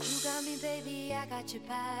me, baby, I got your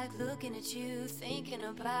back. Looking at you, thinking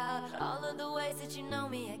about all of the ways that you know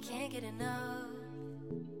me, I can't get enough.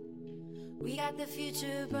 We got the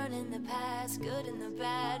future burning the past, good and the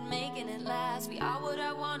bad, making it last. We are what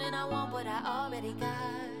I want and I want what I already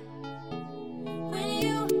got.